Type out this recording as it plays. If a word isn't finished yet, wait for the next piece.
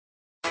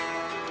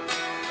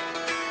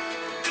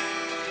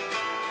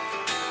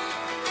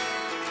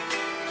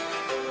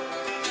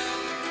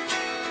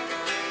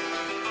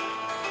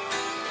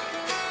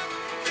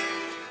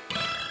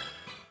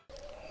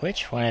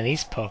Which one of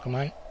these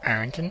Pokemon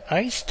aren't an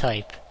ice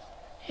type?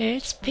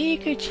 It's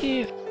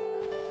Pikachu!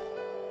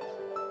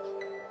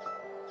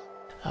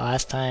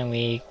 Last time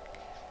we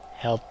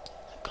helped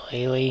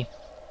Glalie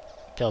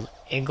build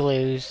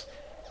igloos,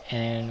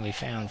 and we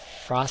found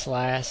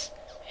Frostlass,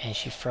 and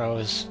she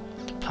froze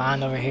the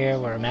pond over here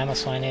where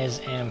Mamoswine is,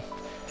 and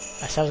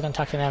I said I was going to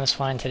talk to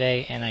Mamoswine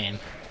today, and I am.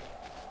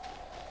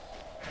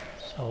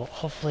 So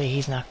hopefully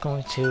he's not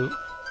going to...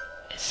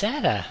 Is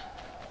that a...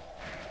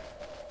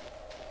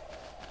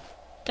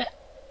 That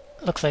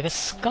looks like a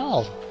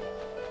skull.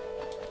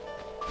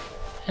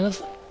 It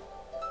looks...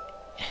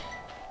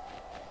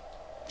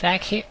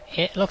 Back here,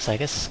 it looks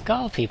like a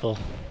skull, people.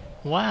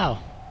 Wow.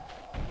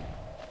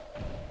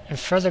 And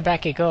further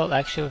back you go, it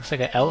actually looks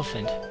like an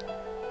elephant.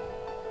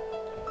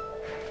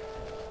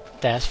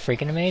 That's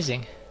freaking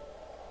amazing.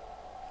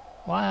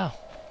 Wow.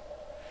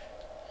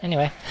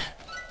 Anyway,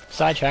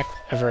 sidetrack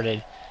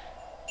averted.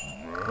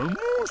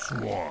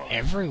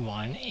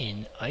 Everyone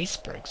in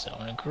Iceberg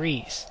Zone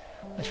agrees.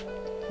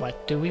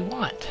 What do we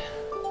want?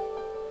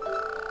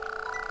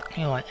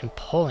 We want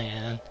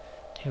Empoleon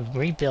to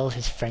rebuild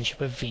his friendship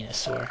with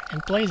Venusaur,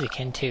 and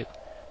Blaziken too.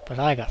 But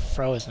I got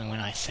frozen when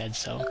I said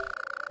so.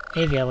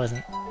 Maybe I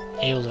wasn't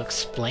able to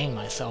explain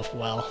myself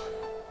well.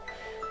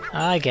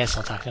 I guess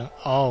I'll talk to him.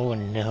 Oh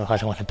no, I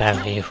don't want to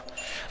battle you.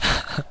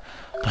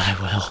 But I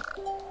will.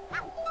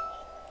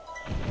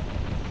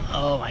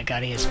 Oh my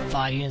god, he has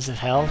 5 units of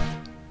health.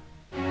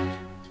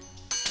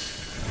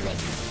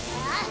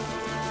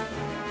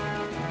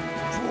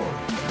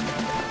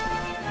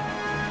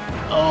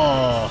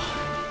 Oh.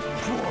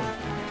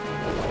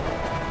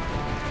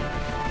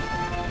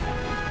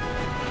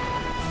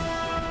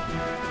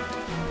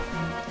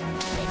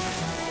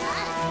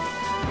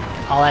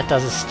 All that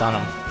does is stun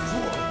him.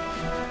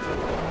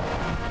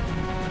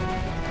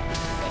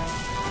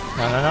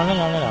 No, no, no, no,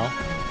 no, no, no.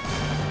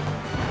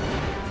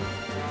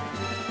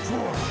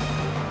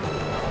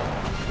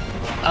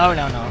 Oh,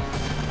 no, no.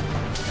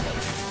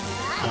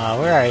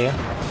 Where are you?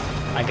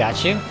 I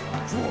got you.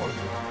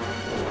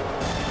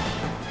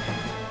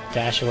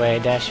 Dash away,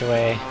 dash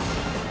away.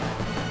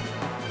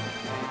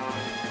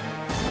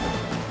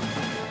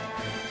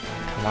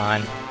 Come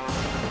on.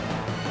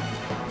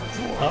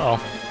 Uh-oh.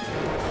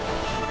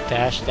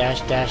 Dash,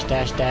 dash, dash,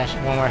 dash, dash.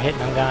 One more hit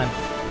and I'm gone.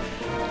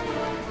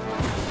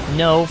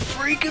 No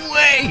freaking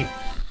way!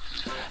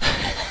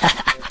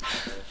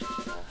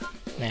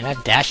 Man,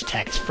 that dash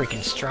attack is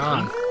freaking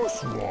strong.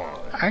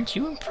 Aren't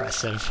you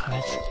impressive?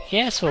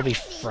 Yes, we'll be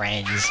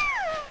friends.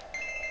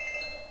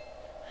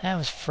 That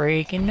was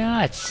freaking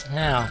nuts.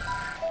 Now,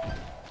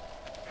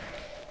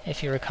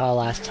 if you recall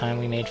last time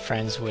we made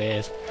friends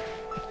with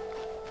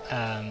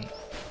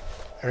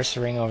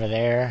Ursaring over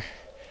there.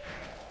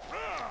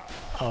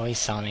 Oh, he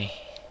saw me.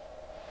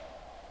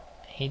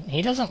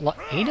 He doesn't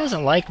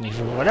like me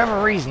for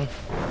whatever reason.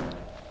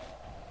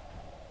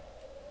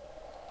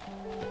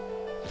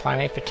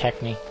 Primate,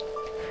 protect me.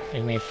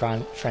 We made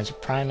friends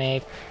with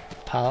Primate,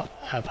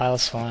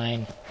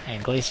 Piloswine,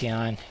 and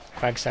Glaceon,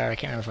 Quagsire, I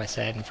can't remember if I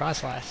said, and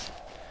Frostlass,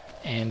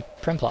 and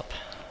Primplup.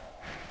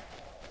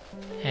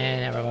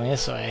 And now we're going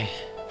this way.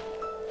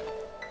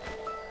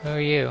 Who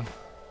are you?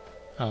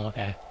 Oh,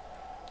 okay.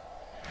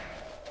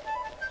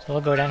 So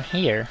we'll go down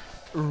here.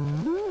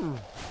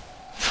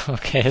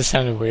 Okay, that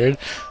sounded weird.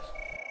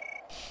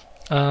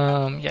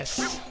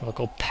 Yes, we'll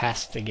go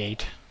past the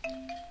gate.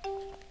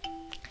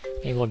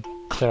 Maybe we'll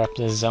clear up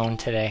the zone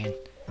today.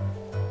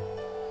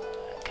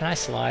 Can I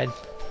slide?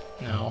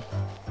 No.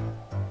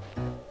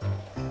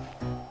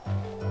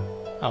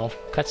 Oh,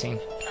 cutscene.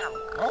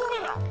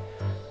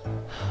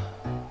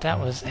 That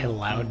was a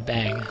loud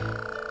bang.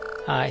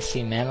 I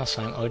see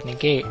Mamoswine opening a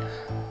gate.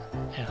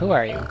 And who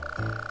are you?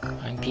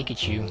 I'm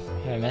Pikachu.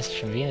 I have a message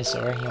from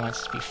Venusaur. He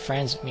wants to be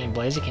friends with me and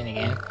Blaziken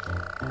again.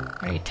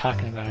 What are you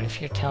talking about?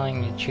 If you're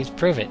telling me the truth,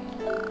 prove it.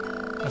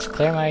 Let's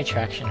clear my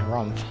attraction,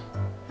 Rumph.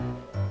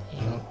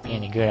 You won't be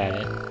any good at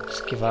it.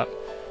 Just give up.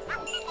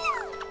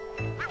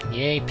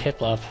 Yay,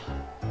 Piplup.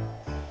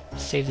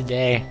 Save the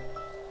day.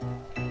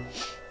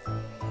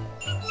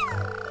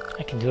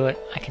 I can do it.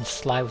 I can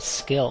slide with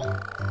skill.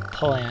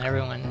 Pulling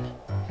on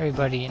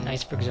everybody in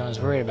Iceberg Zone is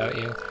worried about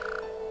you.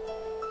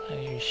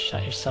 You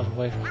shut yourself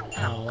away from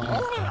how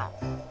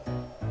long?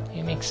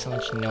 You make so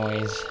much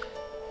noise.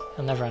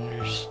 You'll never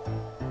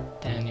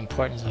understand the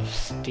importance of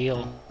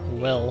Steel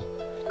Will.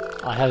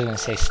 Oh, I was going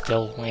to say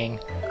Still Wing.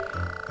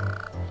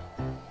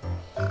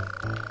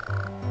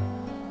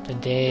 The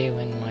day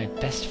when my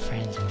best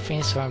friends,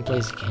 Venusaur and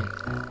Blaziken,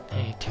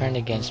 they turned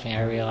against me,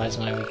 I realized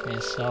my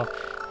weakness. So,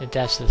 in the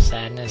depths of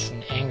sadness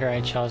and anger,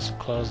 I chose to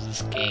close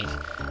this gate.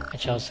 I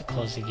chose to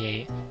close the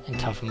gate and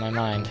toughen my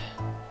mind.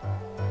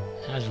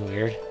 That was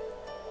weird.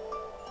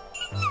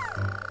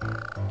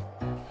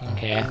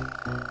 Okay.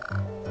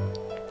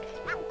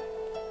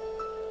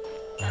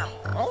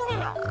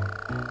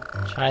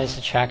 Try this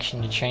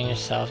attraction to train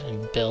yourself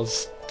and build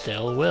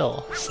Steel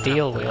Will.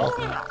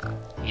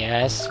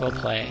 Yes, we'll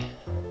play.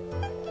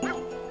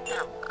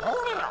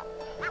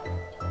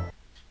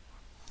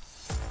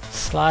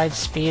 Slide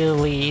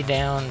speedily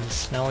down the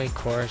snowy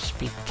course,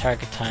 beat the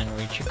target time to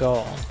reach your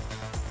goal.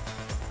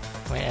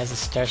 Wait as it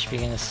starts to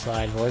begin to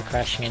slide, avoid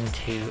crashing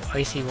into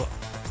icy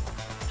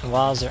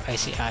walls or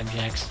icy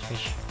objects.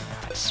 Reach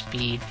high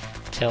speed,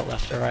 tilt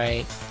left or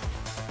right.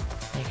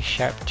 Make a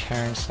sharp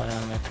turn, slow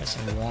down by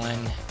pressing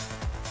 1.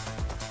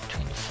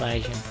 Between the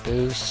flags and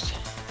boost.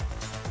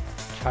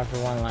 Try for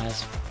one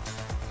last.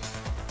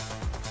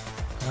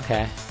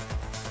 Okay.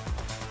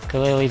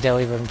 Galili,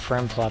 Delibird, and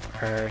Primplop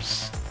are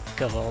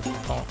skillful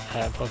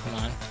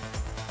Pokemon.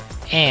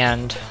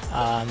 And,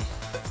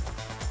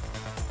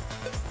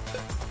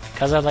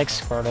 because I like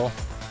Squirtle,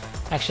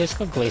 actually let's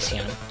go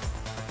Glaceon.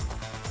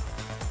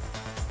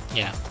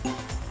 Yeah.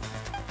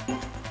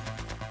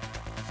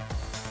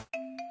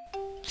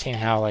 Seeing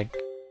how, like,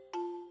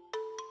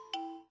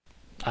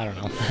 I don't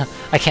know.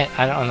 I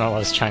don't know what I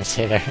was trying to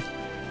say there.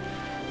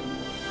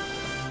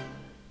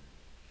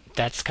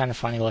 That's kind of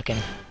funny looking.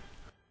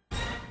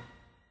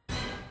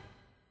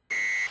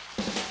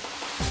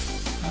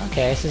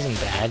 Okay, this isn't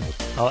bad.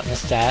 Oh, I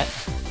missed that.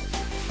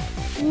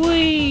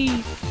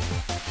 Whee!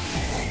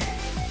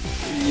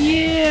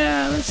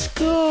 Yeah, let's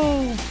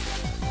go!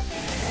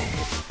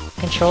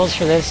 Controls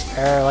for this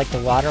are like the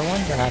water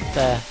ones. They're not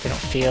they don't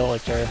feel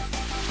like they're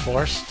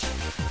forced.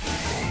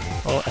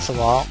 Oh, that's a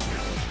wall.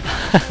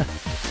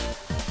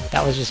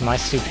 That was just my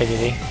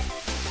stupidity.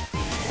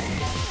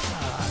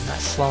 I'm not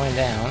slowing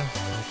down.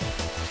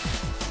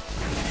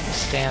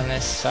 Stay on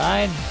this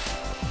side.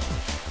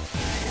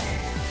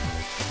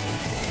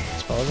 I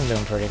suppose I'm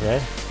doing pretty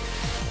good.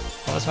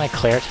 What was my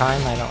clear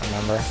time? I don't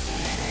remember. I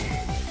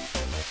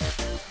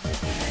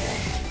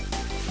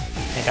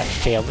think I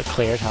failed the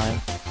clear time.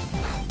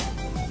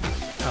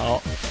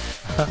 Oh.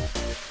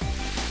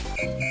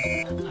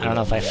 I don't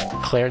know if I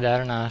cleared that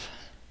or not.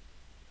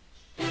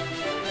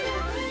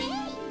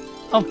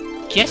 Oh,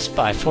 yes,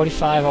 by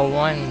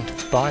 4501.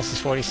 Bonus is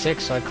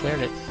 46, so I cleared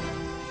it.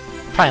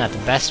 Probably not the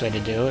best way to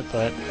do it,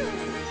 but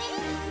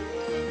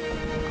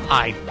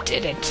I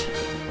did it.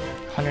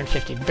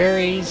 150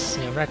 berries,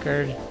 new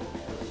record.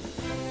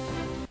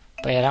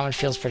 But yeah, that one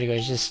feels pretty good.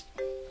 It's just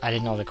I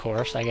didn't know the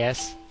course, I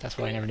guess. That's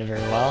why I never did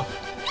very well.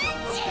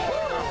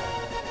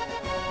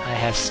 I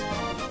have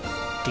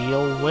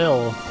Steel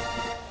Will.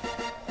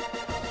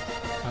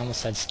 I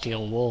almost said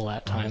Steel Wool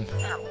that time.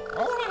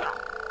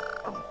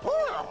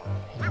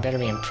 You better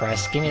be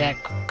impressed. Give me that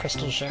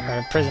crystal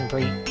or prison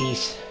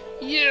piece.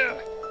 Yeah!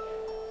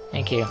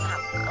 Thank you.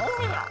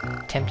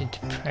 Tempted to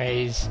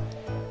praise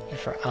you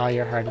for all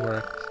your hard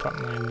work, but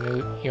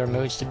your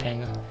moods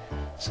depend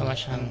so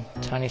much on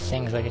tiny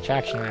things like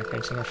attraction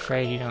records. I'm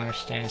afraid you don't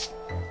understand.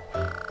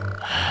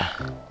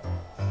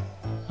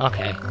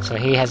 Okay, so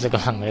he has to go.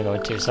 I'm gonna go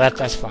too, so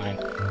that's fine.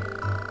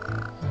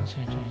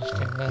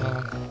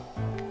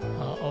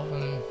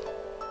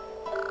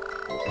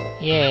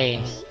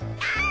 Yay!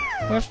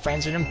 We're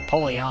friends with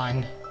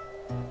Empoleon.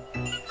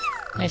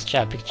 Nice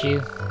job,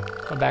 Pikachu.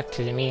 Go back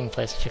to the meeting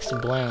place to fix the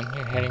balloon.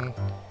 You're heading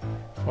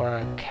for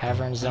a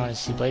Cavern Zone to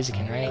see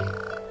Blaziken, right?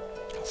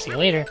 See you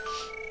later.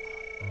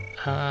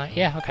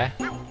 Yeah, okay.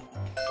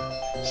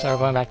 So we're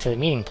going back to the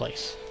meeting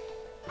place.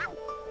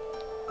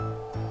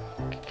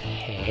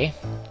 Okay.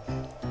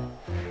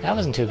 That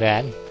wasn't too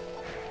bad.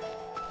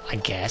 I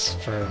guess,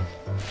 for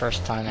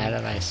first time at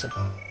it, I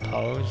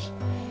suppose.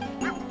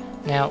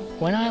 Now,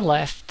 when I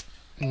left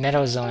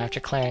Meadow Zone after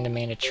clearing the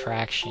main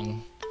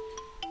attraction,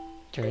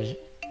 there's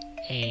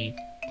a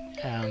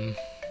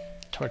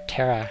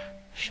Torterra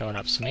showed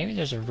up, so maybe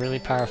there's a really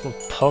powerful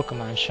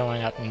Pokemon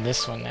showing up in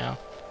this one now.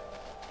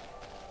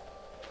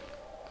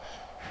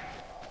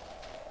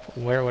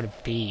 Where would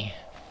it be?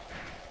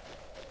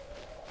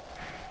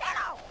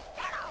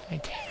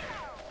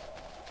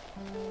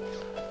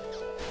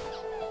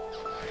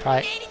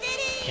 Probably,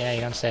 yeah,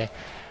 you don't say.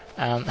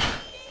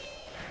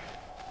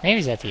 Maybe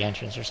he's at the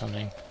entrance or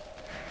something.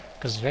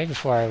 Because right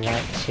before I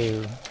went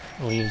to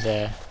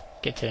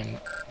get to the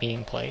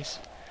meeting place,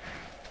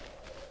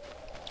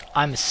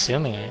 I'm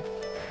assuming it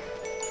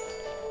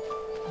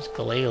was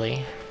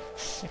Galili.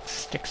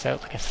 Sticks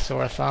out like a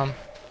sore thumb.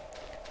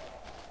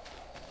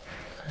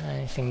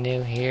 Anything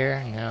new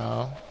here?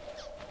 No.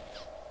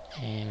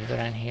 And we go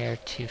down here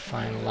to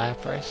find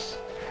Lapras.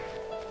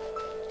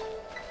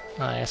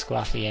 Oh, let's go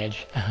off the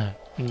edge.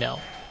 No.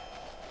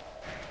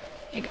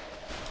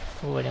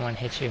 Ooh, I didn't want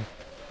to hit you.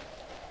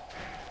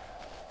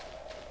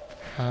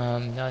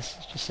 No, it's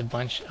just a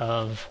bunch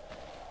of...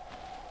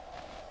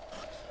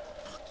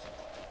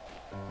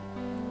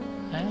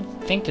 I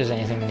don't think there's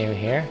anything new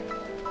here.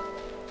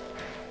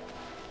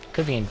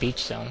 Could be in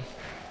Beach Zone.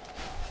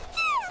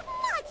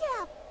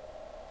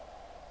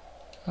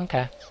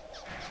 Okay.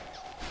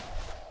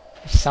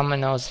 If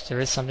someone knows if there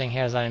is something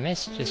here that I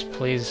missed, just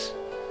please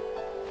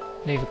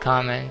leave a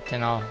comment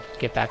and I'll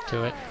get back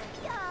to it.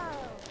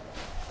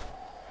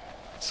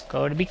 Let's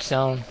go to Beach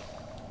Zone.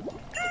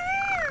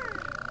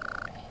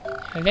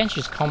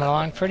 Adventure's coming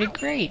along pretty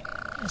great.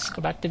 Let's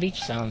go back to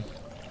Beach Zone.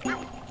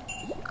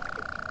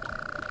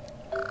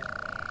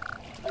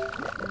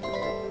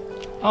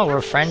 Oh,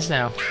 we're friends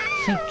now.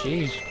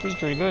 Jeez, this is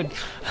pretty good.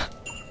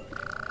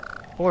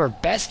 We're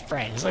best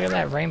friends. Look at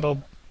that rainbow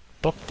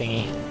book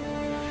thingy.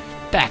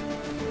 Back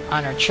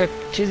on our trip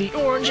to the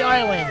Orange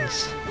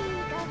Islands.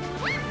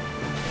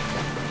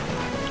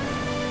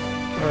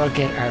 Where we'll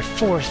get our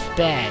 4th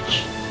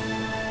badge.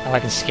 Oh, I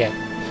can skip.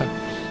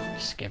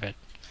 Skip it.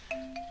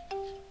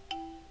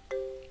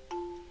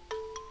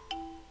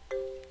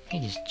 He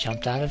just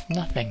jumped out of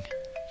nothing.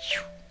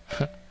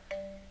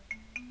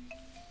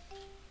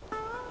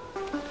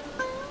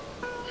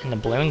 And the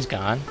balloon's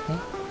gone.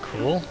 Oh,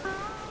 cool.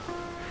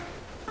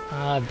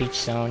 Beach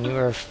Zone, you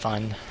were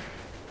fun.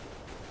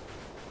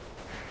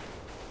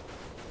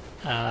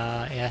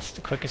 Yes,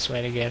 the quickest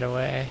way to get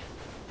away.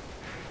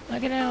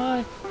 Look at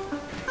that.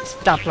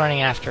 Stop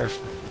running after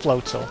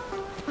Floatzel.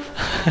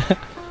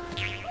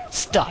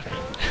 Stop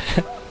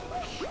it.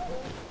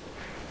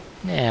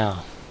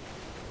 Now.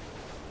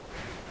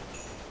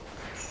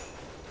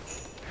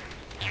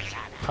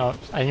 Oh,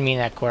 I didn't mean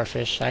that,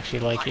 Gorefish. I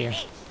actually like you.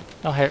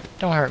 Don't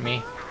hurt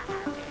me.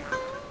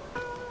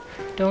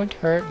 Don't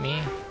hurt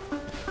me.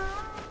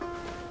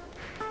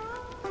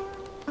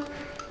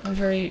 I'm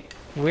very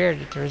weird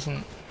that there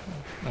isn't...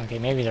 Okay,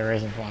 maybe there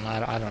isn't one.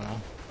 I don't know.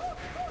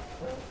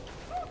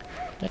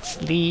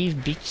 Let's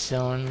leave Beach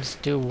Zones.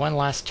 Do one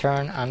last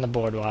turn on the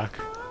boardwalk.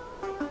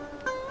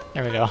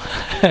 There we go.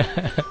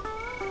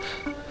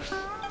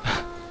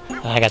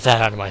 I got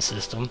that out of my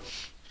system.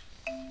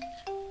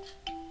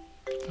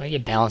 What are you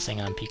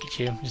balancing on,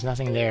 Pikachu? There's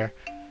nothing there.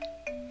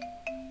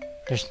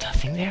 There's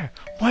nothing there.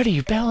 What are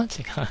you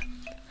balancing on?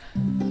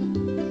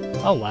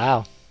 Oh,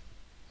 wow.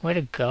 Way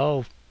to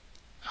go,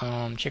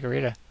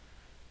 Chikorita.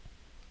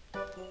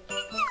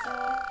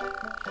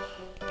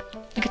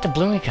 Look at the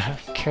balloon we got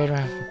carried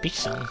around the Beach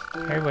Zone.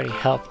 Everybody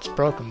helped. It's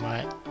broken,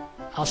 but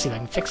I'll see if I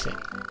can fix it.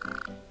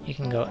 You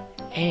can go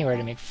anywhere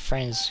to make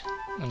friends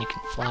when you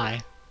can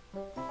fly.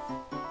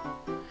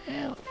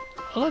 Yeah,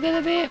 look at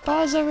the big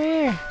paws over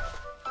here.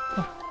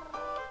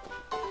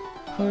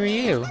 Who are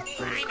you?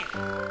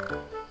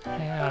 I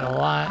got a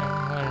lot.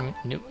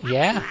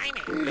 Yeah?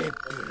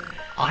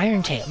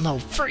 Irontail? No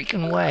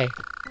freaking way.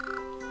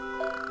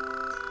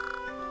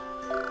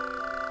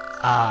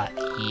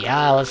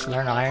 Yeah, let's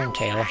learn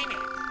Irontail.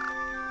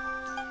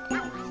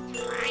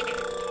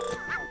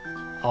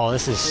 Oh,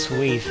 this is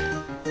sweet.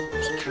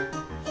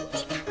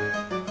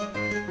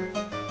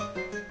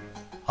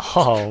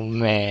 Oh,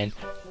 man.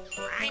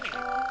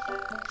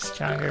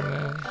 Stronger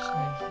moves.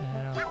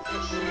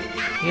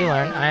 You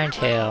learn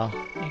Irontail.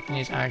 You can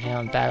use Irontail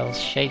in battles.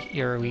 Shake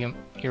your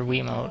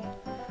Wiimote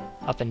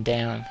up and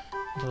down.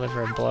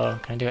 Deliver a blow.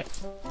 Can I do it?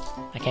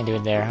 I can't do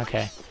it there.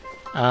 Okay.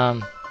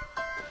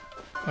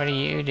 What do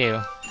you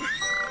do?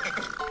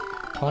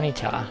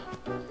 Ponyta.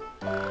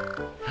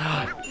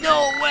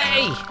 No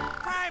way!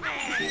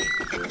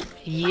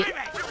 Yeah.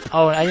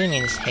 Oh, I didn't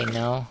mean to say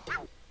no.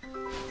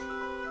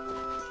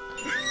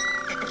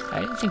 I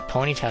didn't think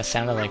Ponyta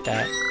sounded like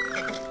that.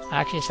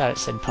 I actually thought it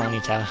said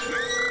Ponyta.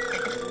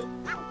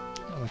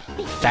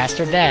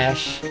 Faster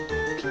dash.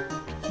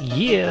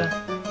 Yeah.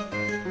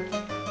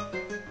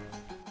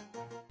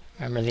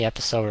 Remember the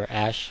episode where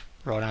Ash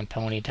rode on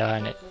Ponyta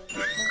and it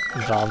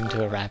evolved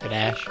into a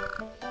Rapidash?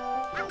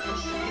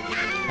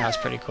 That was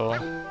pretty cool.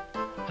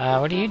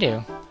 What do you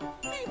do?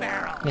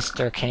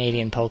 Mr.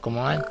 Canadian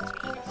Pokemon.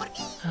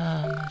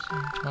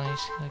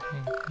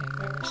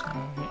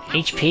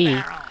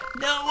 HP?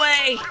 No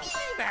way!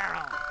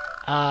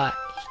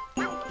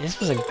 This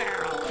was a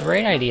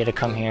great idea to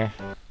come here.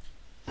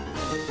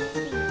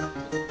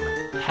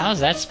 How's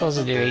that supposed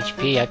to do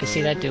HP? I could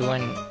see that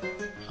doing,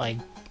 like,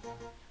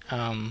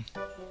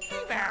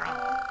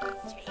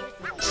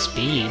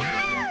 speed.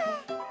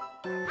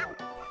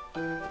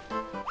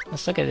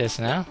 Let's look at this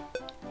now.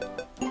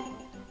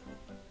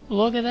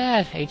 Look at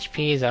that!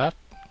 HP is up.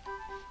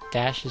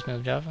 Dash is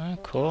moved up. Oh,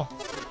 cool.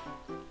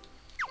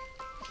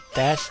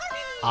 That's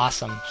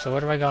awesome. So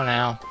where do I go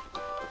now?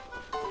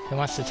 Who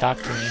wants to talk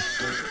to me?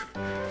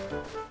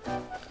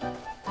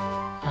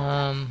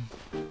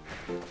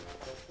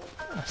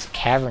 It's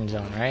Cavern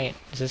Zone, right?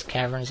 Is this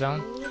Cavern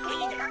Zone?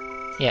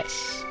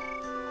 Yes.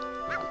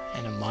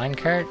 And a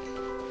minecart?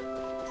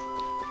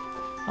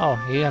 Oh,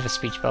 you have a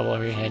speech bubble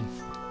over your head.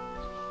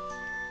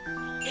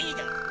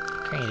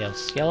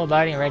 Cranidos. Yellow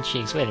body and red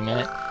cheeks. Wait a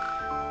minute.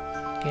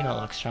 You don't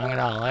look strong at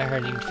all. I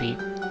heard you defeat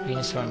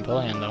Venusaur and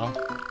Empoleon, though.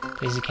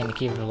 Please you can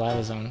keep it alive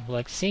the zone. Would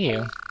like to see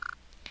you.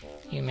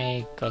 You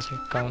may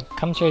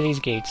come through these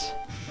gates.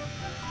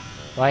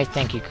 Why,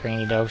 thank you,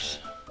 Cranidos.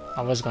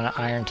 I was going to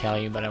Irontail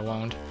you, but I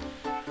won't.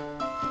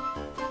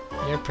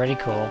 You're pretty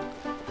cool.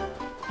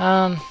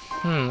 How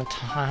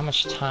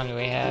much time do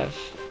we have?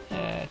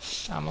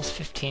 It's almost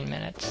 15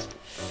 minutes.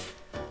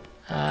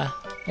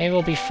 Maybe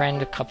we'll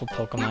befriend a couple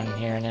Pokemon in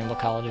here, and then we'll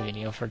call it a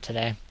video for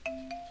today.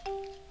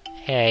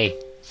 Hey,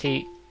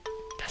 see,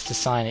 that's the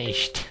sign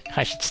that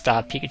I should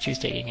stop. Pikachu's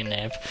taking a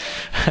nap.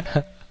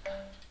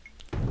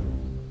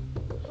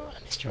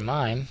 Mr.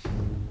 Mime.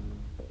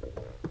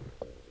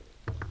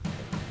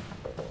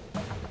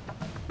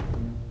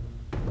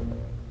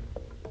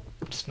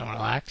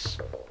 Snorlax.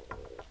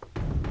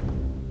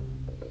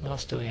 What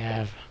else do we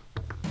have?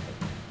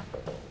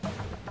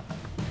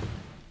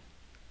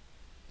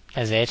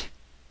 That's it.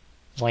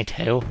 There's only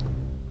 2.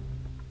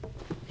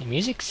 The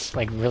music's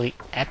like really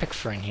epic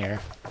for in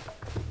here.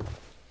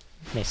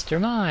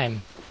 Mr.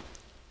 Mime.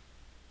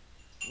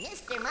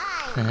 Mr.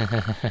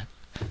 Mime.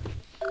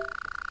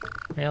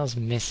 Rail's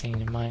missing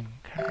in the mine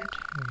cart.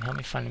 Help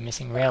me find the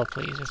missing rail,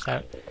 please.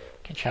 Without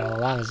can travel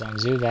the lava zone.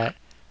 Zubat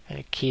are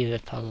the key to the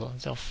puzzle.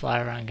 They'll fly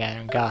around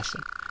gathering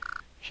gossip.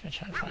 Should I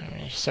try to find him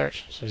in a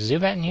search? So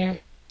Zubat in here?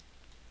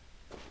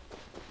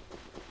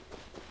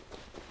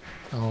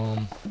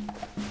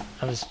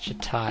 That was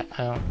Chatot.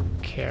 I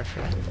don't care for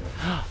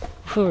that.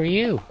 Who are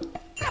you?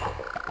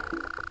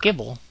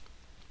 Gibble.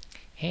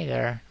 Hey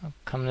there. Oh,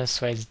 come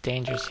this way. It's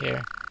dangerous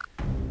here.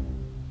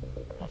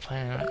 I'll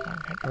plan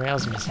on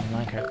rails missing.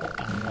 Minecart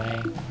on the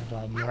way. There's a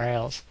lot of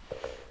rails.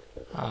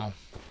 Oh.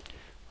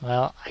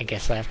 Well, I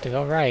guess I have to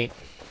go right.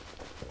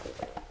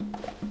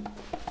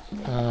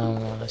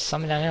 Well, there's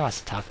someone down there who wants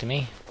to talk to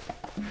me.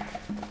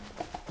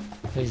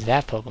 Who's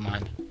that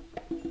Pokemon?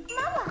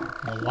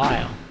 A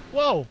while.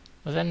 Whoa!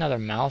 Was that another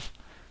mouth?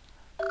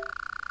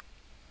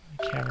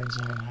 The Cavern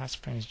Zone, hot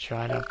springs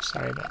dried up.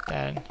 Sorry about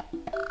that.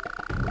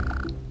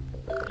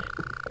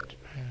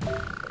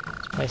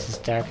 This place is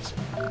dark.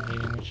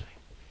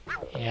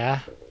 Yeah?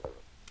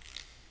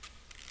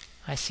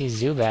 I see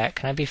Zubat.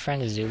 Can I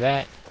befriend a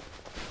Zubat?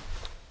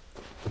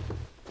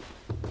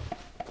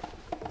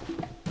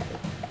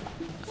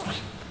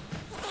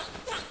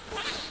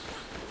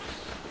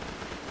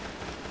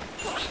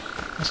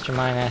 Mr.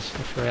 Mime asked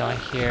me for real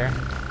here.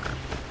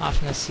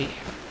 Often I see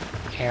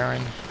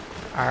Aaron.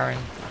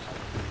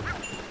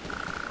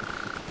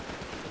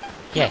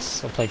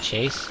 Yes, we'll play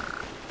chase.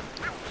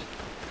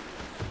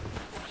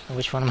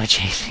 Which one am I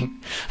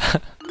chasing?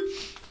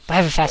 I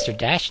have a faster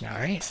dash now,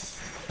 right?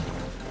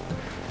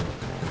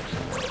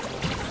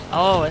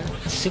 Oh, and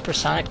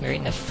supersonic me right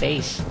in the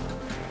face.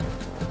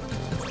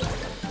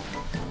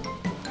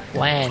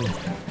 Land.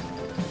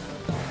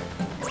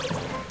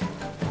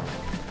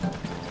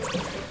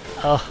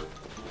 Oh.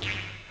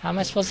 How am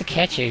I supposed to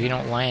catch you if you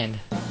don't land?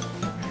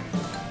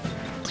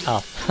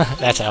 Oh,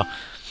 that's how.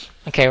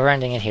 Okay, we're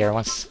ending it here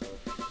once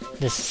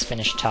this is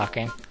finished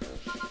talking.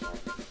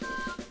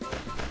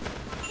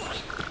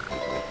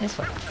 This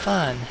was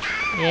fun.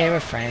 Yeah, we're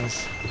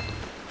friends.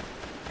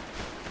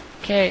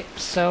 Okay,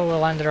 so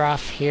we'll end it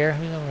off here.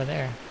 Who's over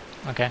there?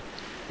 Okay.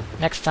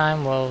 Next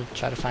time we'll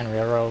try to find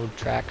railroad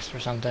tracks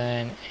or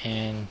something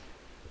and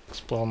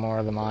explore more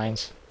of the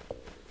mines.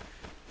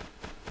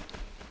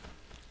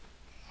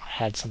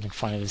 I had something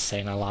funny to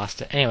say and I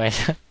lost it.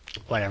 Anyways,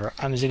 whatever.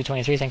 I'm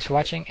Zubat23, thanks for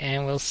watching,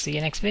 and we'll see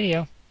you next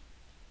video.